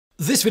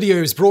This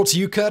video is brought to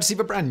you courtesy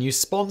of a brand new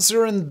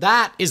sponsor, and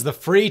that is the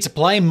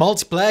free-to-play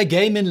multiplayer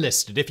game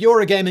Enlisted. If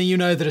you're a gamer, you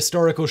know that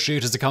historical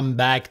shooters have come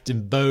back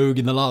in vogue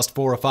in the last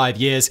 4 or 5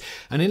 years,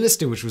 and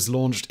Enlisted, which was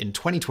launched in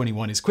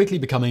 2021, is quickly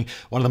becoming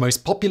one of the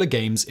most popular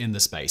games in the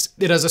space.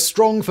 It has a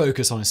strong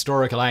focus on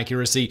historical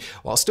accuracy,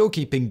 while still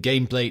keeping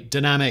gameplay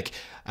dynamic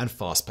and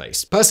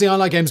fast-paced. Personally, I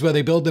like games where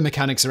they build the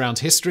mechanics around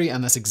history,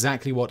 and that's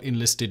exactly what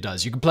Enlisted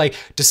does. You can play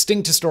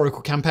distinct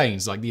historical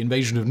campaigns, like the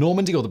invasion of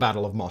Normandy or the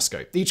Battle of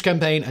Moscow. Each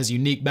campaign has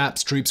unique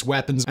maps, troops,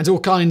 weapons, and all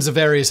kinds of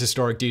various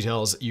historic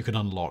details you can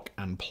unlock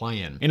and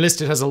play in.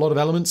 Enlisted has a lot of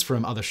elements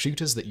from other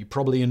shooters that you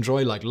probably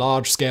enjoy, like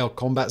large-scale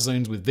combat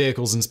zones with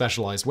vehicles and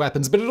specialized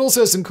weapons, but it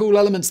also has some cool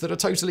elements that are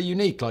totally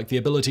unique, like the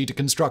ability to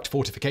construct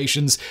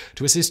fortifications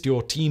to assist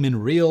your team in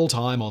real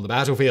time on the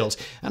battlefield.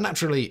 And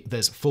naturally,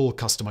 there's full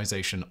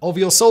customization of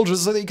your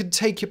soldiers so that you can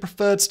take your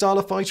preferred style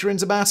of fighter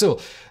into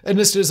battle.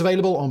 Enlisted is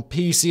available on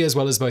PC as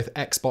well as both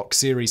Xbox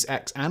Series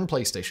X and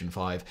PlayStation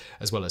 5,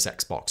 as well as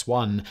Xbox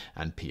One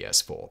and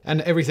PS4.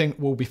 And everything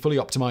will be fully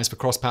optimized for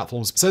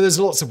cross-platforms, so there's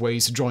lots of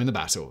ways to join the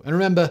battle. And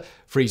remember,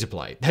 free to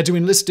play. Head to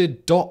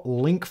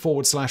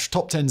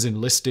enlisted.link/TopTenz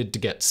Enlisted to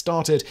get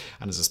started,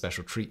 and as a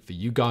special treat for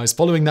you guys,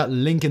 following that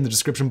link in the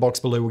description box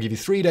below will give you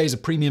 3 days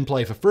of premium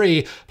play for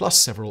free, plus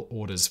several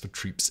orders for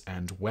troops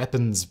and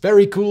weapons.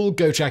 Very cool,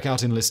 go check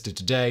out Enlisted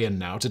today,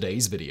 and now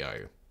today's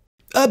video.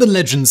 Urban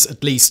legends,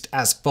 at least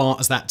as far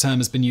as that term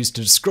has been used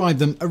to describe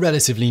them, are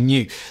relatively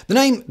new. The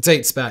name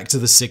dates back to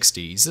the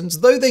 60s, and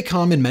though they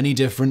come in many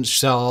different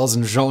styles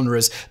and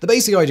genres, the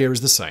basic idea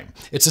is the same.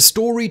 It's a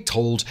story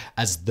told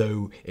as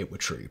though it were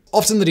true.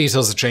 Often the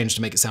details are changed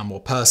to make it sound more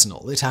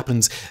personal. It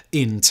happens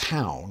in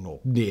town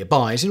or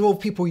nearby. It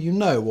involves people you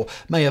know or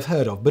may have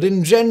heard of, but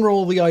in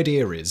general the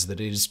idea is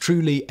that it is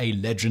truly a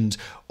legend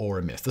or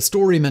a myth, a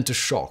story meant to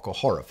shock or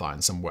horrify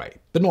in some way.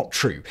 But not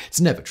true. It's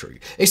never true.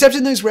 Except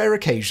in those rare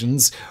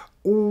occasions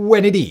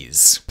when it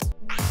is.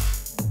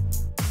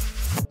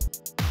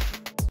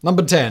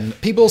 Number 10.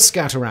 People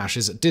scatter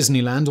ashes at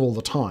Disneyland all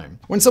the time.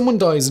 When someone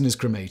dies and is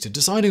cremated,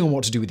 deciding on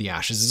what to do with the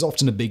ashes is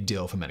often a big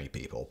deal for many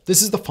people.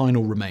 This is the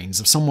final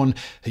remains of someone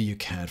who you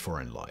cared for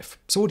in life.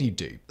 So what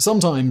do?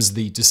 Sometimes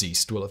the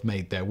deceased will have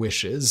made their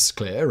wishes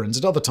clear, and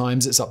at other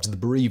times it's up to the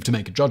bereaved to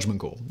make a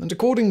judgment call. And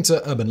according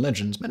to urban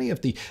legend, many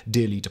of the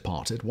dearly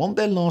departed want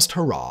their last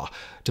hurrah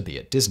to be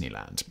at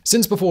Disneyland.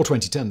 Since before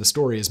 2010, the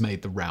story has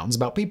made the rounds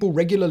about people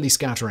regularly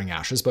scattering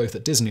ashes both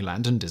at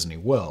Disneyland and Disney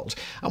World.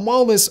 And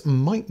while this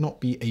might not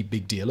be a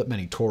big deal at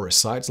many tourist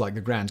sites like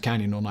the Grand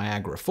Canyon or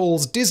Niagara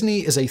Falls,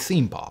 Disney is a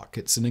theme park.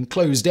 It's an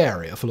enclosed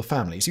area full of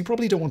families. You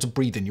probably don't want to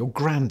breathe in your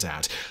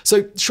granddad.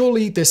 So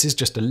surely this is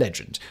just a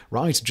legend,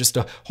 right? Just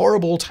a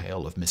horrible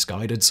tale of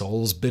misguided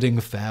souls bidding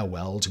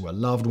farewell to a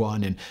loved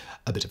one in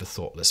a bit of a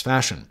thoughtless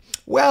fashion.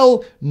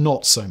 Well,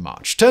 not so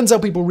much. Turns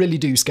out people really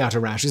do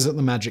scatter ashes at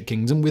the Magic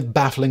Kingdom with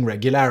baffling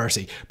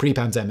regularity.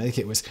 Pre-pandemic,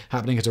 it was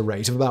happening at a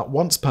rate of about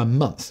once per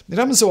month. It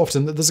happens so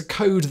often that there's a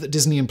code that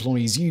Disney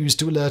employees use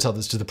to alert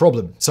others to the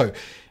problem. So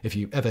if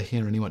you ever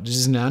hear anyone at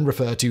Disneyland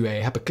refer to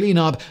a HEPA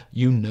cleanup,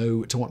 you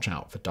know to watch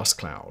out for dust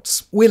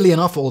clouds. Weirdly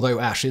enough, although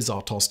ashes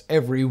are tossed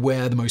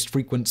everywhere, the most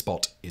frequent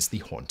spot is the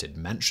Haunted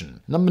Mansion.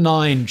 Number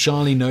 9.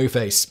 Charlie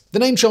No-Face. The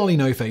name Charlie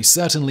No-Face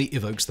certainly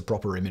evokes the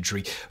proper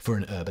imagery for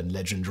an urban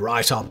legend,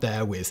 right up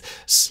there with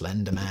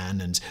Slender Man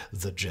and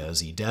the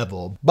Jersey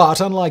Devil. But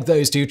unlike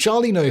those two,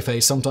 Charlie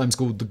No-Face, sometimes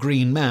called the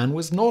Green Man,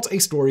 was not a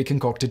story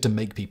concocted to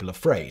make people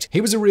afraid.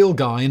 He was a real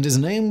guy and his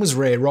name was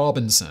Ray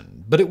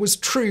Robinson, but it was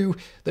true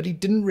that he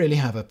didn't really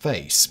have a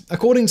face.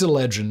 According to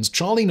legends,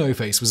 Charlie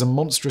No-Face was a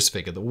monstrous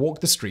figure that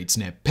walked the streets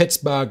near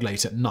Pittsburgh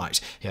late at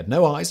night. He had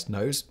no eyes,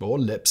 nose, or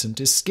lips, and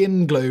his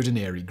skin glowed an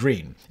eerie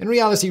green. In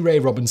reality, Ray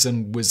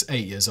Robinson was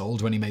 8 years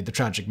old when he made the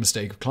tragic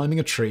mistake of climbing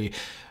a tree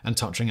and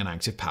touching an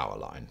active power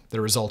line.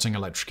 The resulting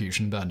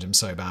electrocution burned him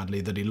so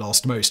badly that he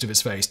lost most of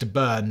his face to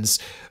burns,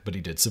 but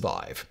he did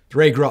survive.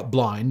 Ray grew up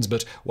blind,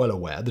 but well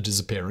aware that his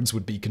appearance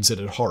would be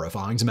considered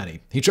horrifying to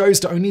many. He chose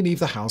to only leave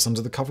the house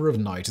under the cover of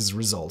night as a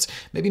result,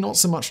 maybe not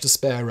so much to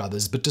spare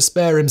others, but to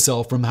spare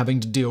himself from having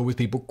to deal with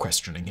people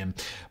questioning him.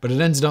 But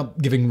it ended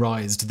up giving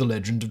rise to the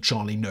legend of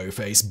Charlie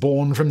No-Face,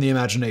 born from the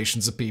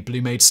imaginations of people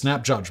who made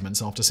snap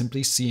judgments after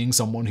simply seeing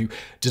someone who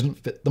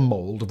didn't fit the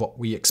mold of what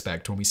we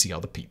expect when we see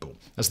other people.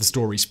 As the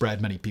story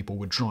spread, many people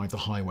would drive the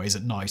highways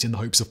at night in the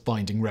hopes of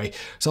finding Ray.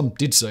 Some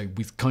did so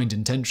with kind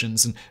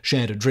intentions and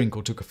shared a drink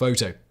or took a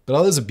photo. But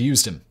others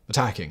abused him,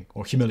 attacking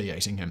or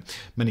humiliating him.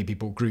 Many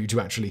people grew to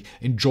actually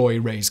enjoy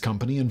Ray's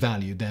company and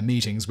valued their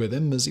meetings with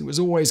him, as he was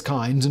always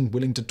kind and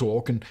willing to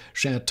talk and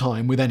share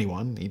time with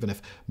anyone, even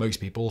if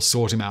most people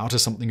sought him out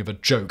as something of a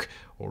joke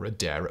or a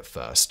dare at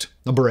first.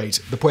 Number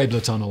 8. The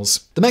Puebla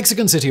Tunnels. The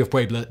Mexican city of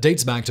Puebla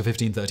dates back to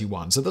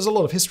 1531, so there's a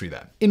lot of history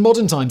there. In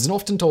modern times, an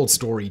often-told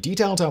story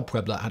detailed how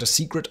Puebla had a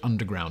secret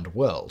underground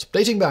world.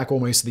 Dating back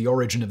almost to the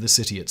origin of the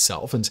city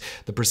itself and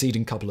the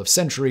preceding couple of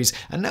centuries,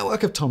 a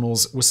network of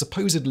tunnels was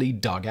supposedly repeatedly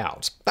dug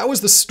out. That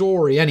was the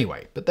story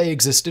anyway, but they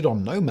existed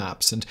on no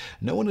maps and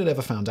no one had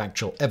ever found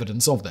actual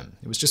evidence of them.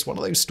 It was just one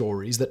of those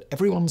stories that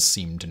everyone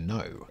seemed to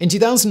know. In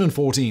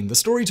 2014, the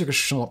story took a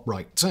sharp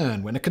right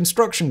turn when a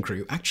construction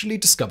crew actually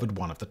discovered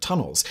one of the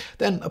tunnels.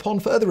 Then, upon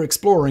further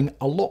exploring,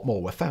 a lot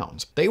more were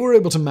found. They were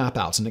able to map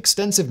out an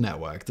extensive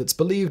network that's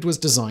believed was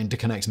designed to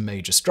connect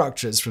major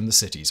structures from the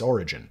city's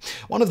origin.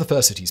 One of the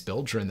first cities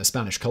built during the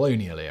Spanish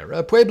colonial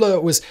era, Puebla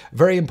was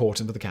very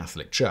important for the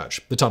Catholic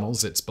Church. The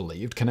tunnels, it's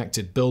believed,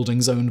 connected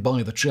buildings owned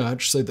by the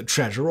church so that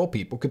treasure or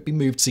people could be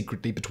moved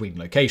secretly between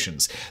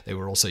locations. They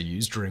were also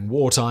used during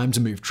wartime to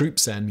move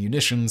troops and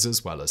munitions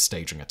as well as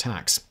staging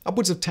attacks.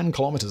 Upwards of 10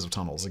 kilometers of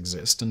tunnels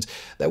exist and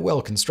they're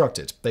well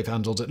constructed. They've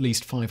handled at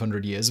least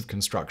 500 years of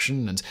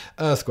construction and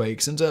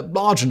earthquakes and are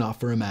large enough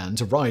for a man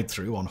to ride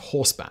through on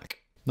horseback.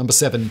 Number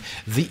 7.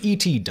 The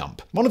E.T.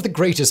 dump. One of the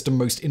greatest and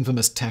most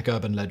infamous tech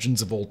urban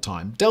legends of all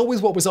time dealt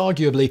with what was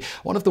arguably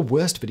one of the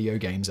worst video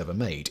games ever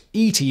made,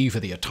 E.T. for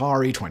the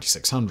Atari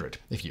 2600.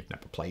 If you've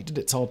never played it,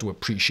 it's hard to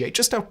appreciate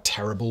just how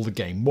terrible the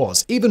game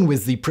was. Even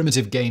with the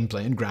primitive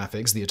gameplay and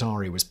graphics the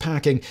Atari was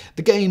packing,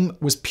 the game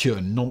was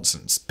pure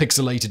nonsense.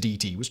 Pixelated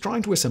E.T. was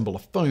trying to assemble a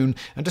phone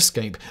and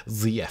escape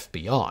the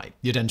FBI.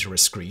 You'd enter a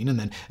screen and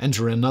then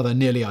enter another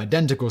nearly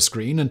identical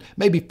screen and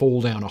maybe fall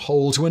down a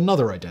hole to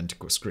another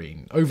identical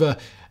screen, over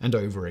and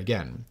over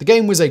again. The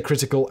game was a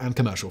critical and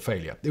commercial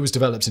failure. It was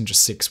developed in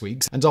just 6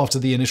 weeks, and after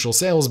the initial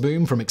sales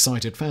boom from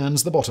excited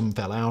fans, the bottom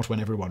fell out when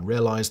everyone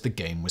realized the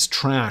game was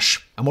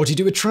trash. And what do you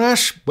do with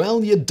trash?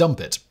 Well, you dump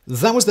it.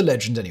 That was the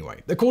legend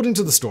anyway. According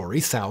to the story,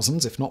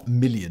 thousands, if not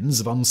millions,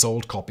 of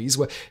unsold copies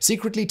were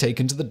secretly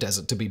taken to the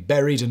desert to be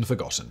buried and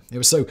forgotten. It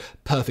was so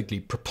perfectly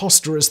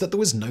preposterous that there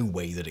was no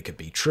way that it could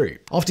be true.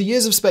 After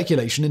years of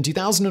speculation, in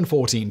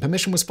 2014,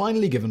 permission was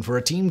finally given for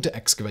a team to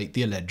excavate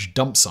the alleged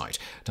dump site.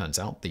 Turns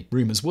out the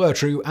rumors were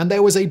true, and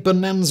there was a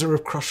bonanza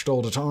of crushed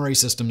old Atari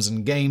systems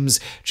and games,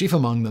 chief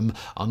among them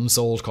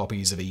unsold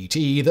copies of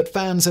E.T. that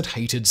fans had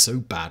hated so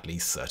badly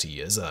 30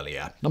 years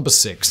earlier. Number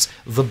 6.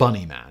 The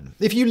Bunny Man.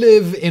 If you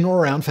live in or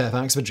around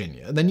Fairfax,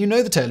 Virginia, then you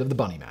know the tale of the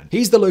Bunny Man.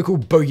 He's the local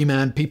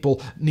bogeyman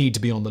people need to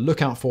be on the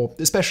lookout for,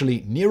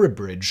 especially near a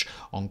bridge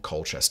on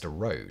Colchester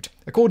Road.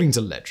 According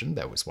to legend,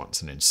 there was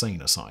once an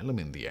insane asylum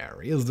in the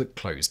area that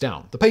closed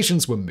down. The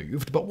patients were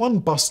moved, but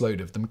one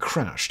busload of them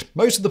crashed.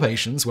 Most of the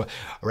patients were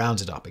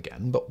rounded up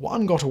again, but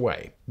one got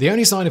away. The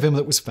only sign of him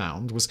that was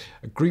found was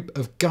a group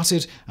of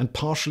gutted and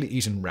partially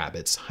eaten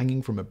rabbits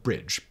hanging from a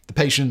bridge. The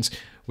patient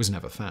was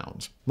never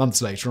found.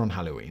 Months later, on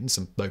Halloween,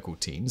 some local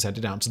teens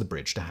headed out to the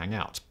bridge to hang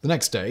out. The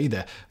next day,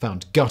 they're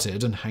found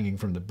gutted and hanging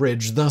from the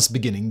bridge, thus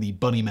beginning the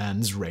Bunny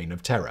Man's reign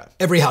of terror.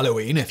 Every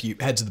Halloween, if you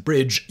head to the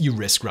bridge, you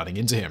risk running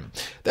into him.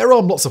 There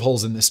are lots of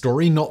holes in this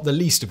story, not the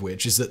least of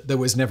which is that there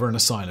was never an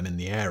asylum in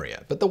the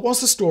area. But there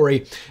was a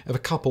story of a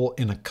couple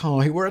in a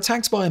car who were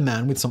attacked by a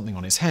man with something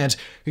on his head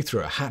who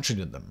threw a hatchet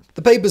at them.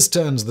 The papers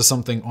turned the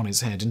something on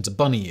his head into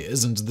bunny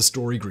ears, and the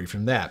story grew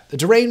from there. A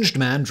deranged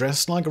man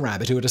dressed like a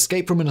rabbit who had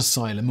escaped from an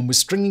asylum and was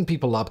stringing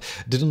people up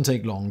didn't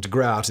take long to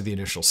grow out of the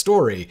initial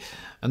story,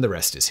 and the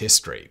rest is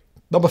history.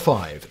 Number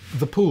 5.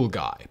 The Pool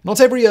Guy.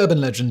 Not every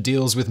urban legend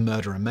deals with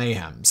murder and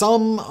mayhem.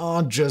 Some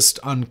are just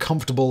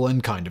uncomfortable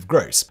and kind of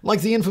gross.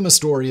 Like the infamous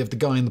story of the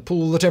guy in the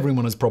pool that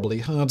everyone has probably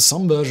heard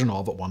some version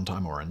of at one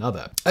time or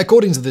another.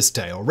 According to this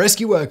tale,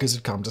 rescue workers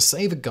had come to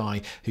save a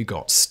guy who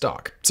got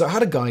stuck. So how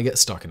did a guy get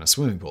stuck in a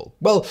swimming pool?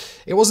 Well,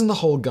 it wasn't the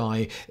whole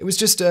guy, it was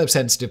just a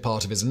sensitive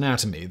part of his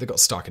anatomy that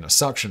got stuck in a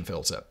suction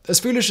filter. As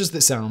foolish as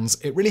this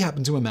sounds, it really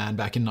happened to a man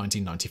back in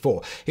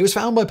 1994. He was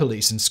found by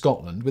police in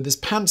Scotland with his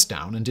pants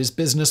down and his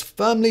business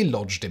firmly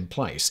lodged in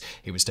place.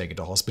 He was taken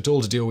to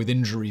hospital to deal with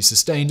injuries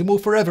sustained and will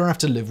forever have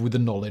to live with the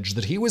knowledge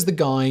that he was the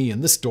guy in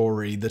the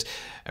story that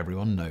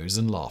everyone knows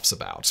and laughs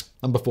about.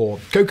 Number 4.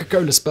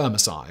 Coca-Cola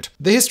spermicide.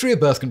 The history of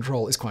birth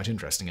control is quite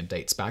interesting and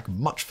dates back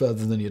much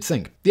further than you'd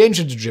think. The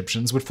ancient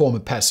Egyptians would form a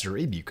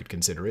pessary, you could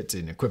consider it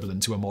an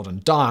equivalent to a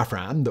modern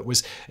diaphragm, that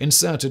was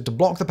inserted to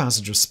block the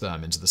passage of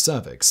sperm into the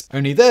cervix.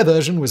 Only their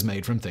version was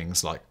made from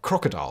things like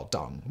crocodile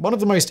dung. One of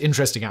the most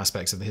interesting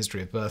aspects of the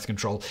history of birth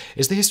control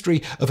is the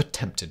history of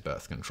attempted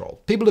birth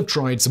control. People have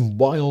tried some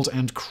wild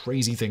and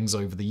crazy things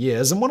over the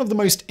years, and one of the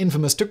most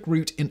infamous took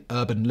root in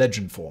urban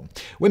legend form.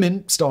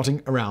 Women,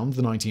 starting around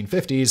the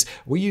 1950s,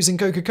 were using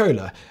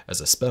Coca-Cola as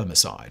a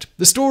spermicide.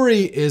 The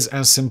story is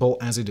as simple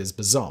as it is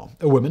bizarre.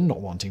 A woman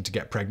not wanting to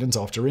get pregnant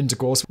after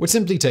intercourse would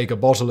simply take a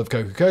bottle of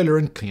Coca-Cola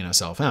and clean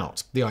herself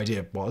out. The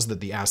idea was that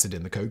the acid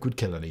in the Coke would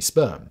kill any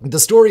sperm. The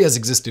story has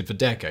existed for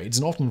decades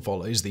and often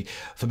follows the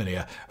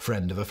familiar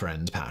friend of a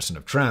friend pattern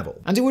of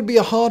travel. And it would be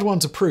a hard one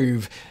to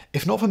prove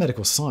if not for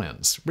medical science.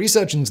 science.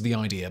 Research into the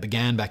idea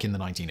began back in the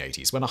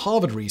 1980s when a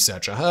Harvard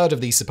researcher heard of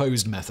the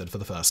supposed method for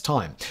the first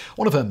time.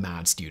 One of her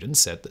mad students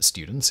said that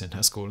students in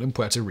her school in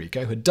Puerto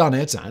Rico had done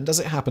it, and as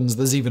it happens,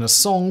 there's even a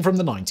song from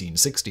the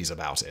 1960s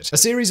about it. A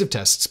series of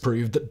tests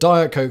proved that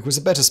Diet Coke was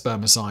a better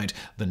spermicide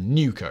than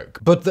New Coke,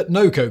 but that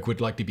no Coke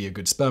would likely be a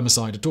good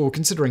spermicide at all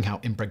considering how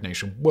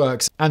impregnation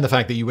works, and the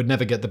fact that you would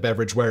never get the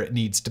beverage where it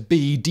needs to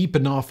be, deep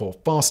enough or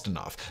fast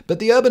enough. But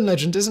the urban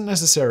legend isn't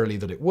necessarily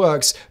that it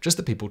works, just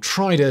that people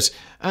tried it,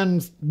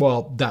 and,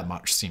 well, that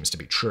much seems to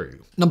be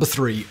true. Number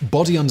 3.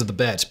 Body under the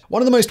bed.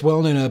 One of the most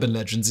well-known urban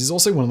legends is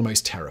also one of the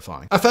most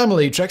terrifying. A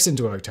family checks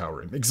into a hotel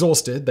room.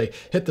 Exhausted, they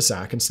hit the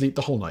sack and sleep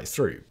the whole night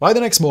through. By the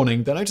next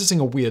morning, they're noticing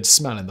a weird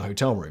smell in the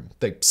hotel room.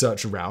 They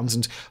search around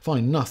and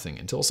find nothing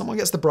until someone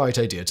gets the bright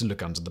idea to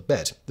look under the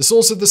bed. The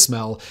source of the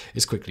smell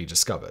is quickly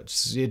discovered.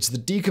 It's the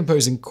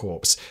decomposing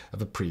corpse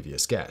of a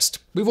previous guest.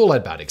 We've all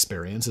had bad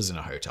experiences in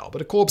a hotel,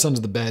 but a corpse under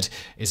the bed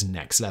is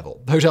next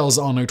level. Hotels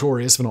are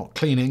notorious for not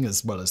cleaning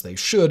as well as they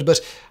should,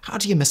 but how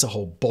do you miss a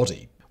whole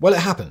body? Well,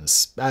 it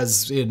happens,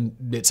 as in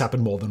it's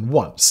happened more than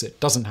once. It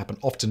doesn't happen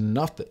often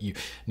enough that you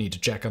need to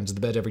check under the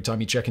bed every time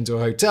you check into a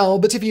hotel,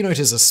 but if you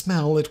notice a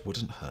smell, it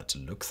wouldn't hurt to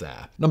look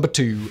there. Number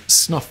 2.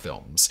 Snuff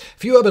films.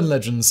 Few urban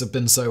legends have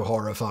been so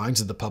horrifying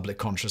to the public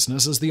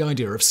consciousness as the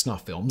idea of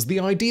snuff films. The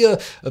idea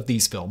of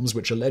these films,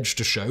 which allege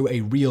to show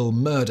a real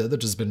murder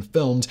that has been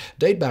filmed,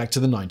 date back to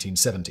the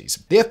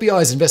 1970s. The FBI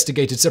has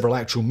investigated several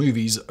actual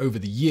movies over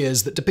the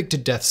years that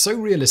depicted death so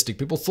realistic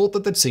people thought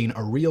that they'd seen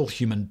a real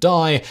human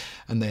die,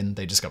 and then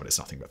they discovered it's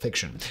nothing but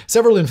fiction.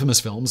 Several infamous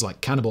films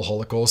like Cannibal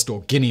Holocaust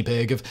or Guinea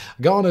Pig have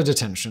garnered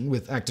attention,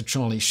 with actor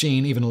Charlie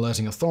Sheen even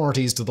alerting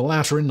authorities to the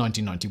latter in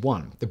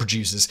 1991. The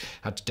producers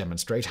had to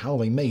demonstrate how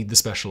they made the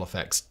special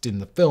effects in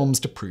the films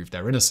to prove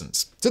their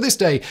innocence. To this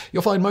day,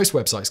 you'll find most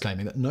websites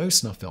claiming that no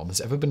snuff film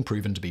has ever been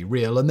proven to be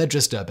real and they're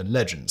just urban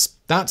legends.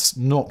 That's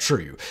not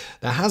true.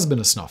 There has been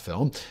a snuff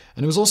film,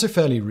 and it was also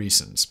fairly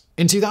recent.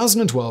 In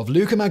 2012,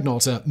 Luca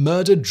Magnotta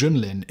murdered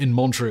Junlin in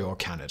Montreal,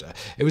 Canada.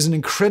 It was an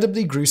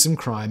incredibly gruesome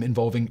crime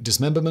involving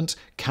dismemberment,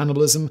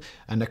 cannibalism,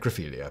 and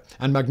necrophilia,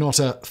 and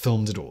Magnotta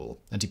filmed it all,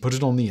 and he put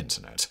it on the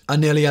internet. A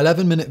nearly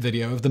 11-minute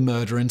video of the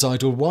murder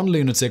entitled One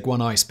Lunatic,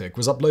 One Ice Pick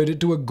was uploaded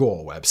to a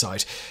gore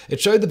website.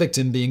 It showed the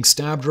victim being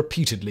stabbed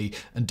repeatedly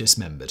and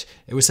dismembered.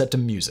 It was set to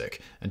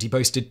music, and he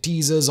posted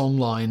teasers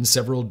online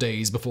several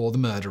days before the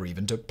murder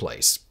even took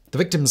place. The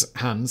victim's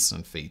hands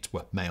and feet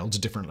were mailed to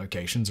different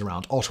locations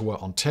around Ottawa,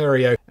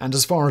 Ontario, and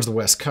as far as the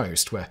West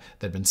Coast, where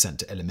they'd been sent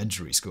to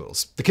elementary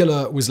schools. The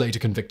killer was later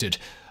convicted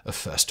of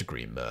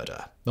first-degree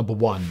murder. Number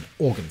 1.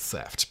 Organ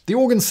theft. The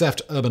organ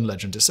theft urban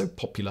legend is so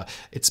popular,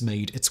 it's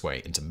made its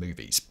way into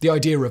movies. The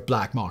idea of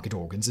black market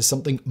organs is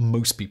something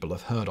most people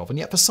have heard of, and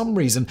yet for some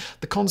reason,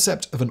 the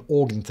concept of an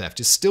organ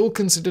theft is still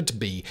considered to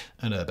be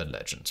an urban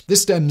legend.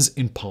 This stems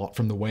in part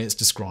from the way it's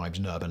described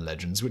in urban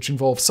legends, which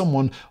involve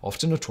someone,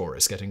 often a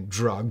tourist, getting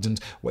drugged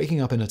and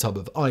waking up in a tub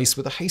of ice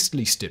with a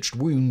hastily stitched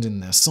wound in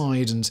their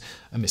side and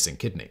a missing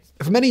kidney.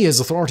 For many years,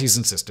 authorities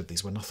insisted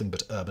these were nothing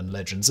but urban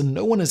legends, and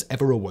no one has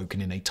ever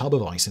awoken in a tub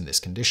of ice in this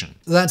condition.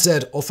 That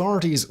said,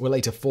 authorities were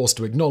later forced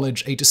to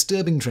acknowledge a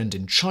disturbing trend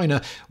in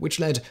China, which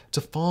led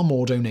to far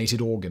more donated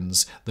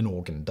organs than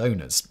organ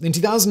donors. In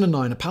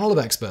 2009, a panel of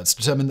experts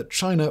determined that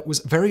China was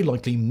very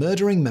likely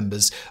murdering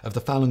members of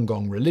the Falun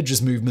Gong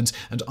religious movement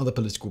and other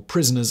political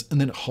prisoners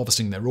and then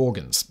harvesting their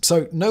organs.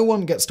 So no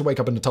one gets to wake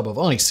up in a tub of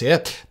ice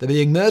here. They're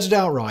being murdered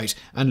outright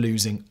and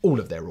losing all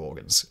of their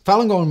organs.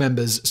 Falun Gong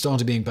members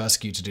started being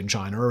persecuted in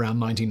China around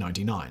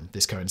 1999.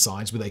 This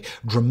coincides with a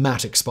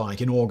dramatic spike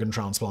in organ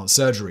transplant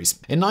surgeries.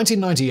 In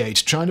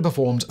 1998, China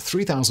performed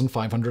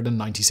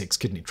 3,596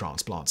 kidney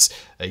transplants.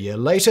 A year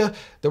later,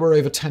 there were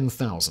over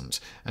 10,000,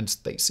 and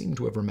they seem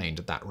to have remained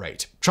at that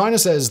rate. China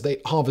says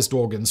they harvest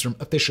organs from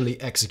officially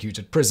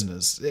executed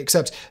prisoners,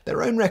 except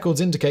their own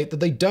records indicate that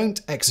they don't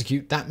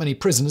execute that many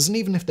prisoners, and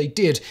even if they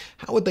did,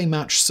 how would they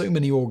match so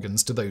many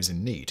organs to those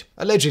in need?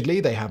 Allegedly,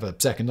 they have a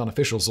second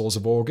unofficial source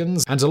of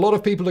organs, and a lot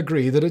of people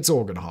agree that it's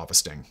organ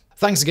harvesting.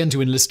 Thanks again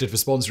to Enlisted for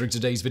sponsoring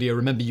today's video.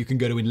 Remember, you can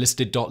go to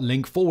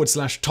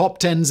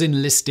enlisted.link/TopTenz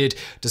Enlisted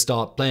to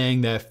start playing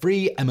their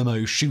free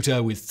MMO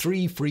shooter with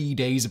 3 free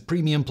days of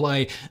premium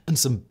play and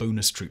some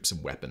bonus troops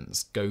and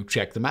weapons. Go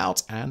check them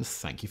out, and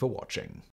thank you for watching.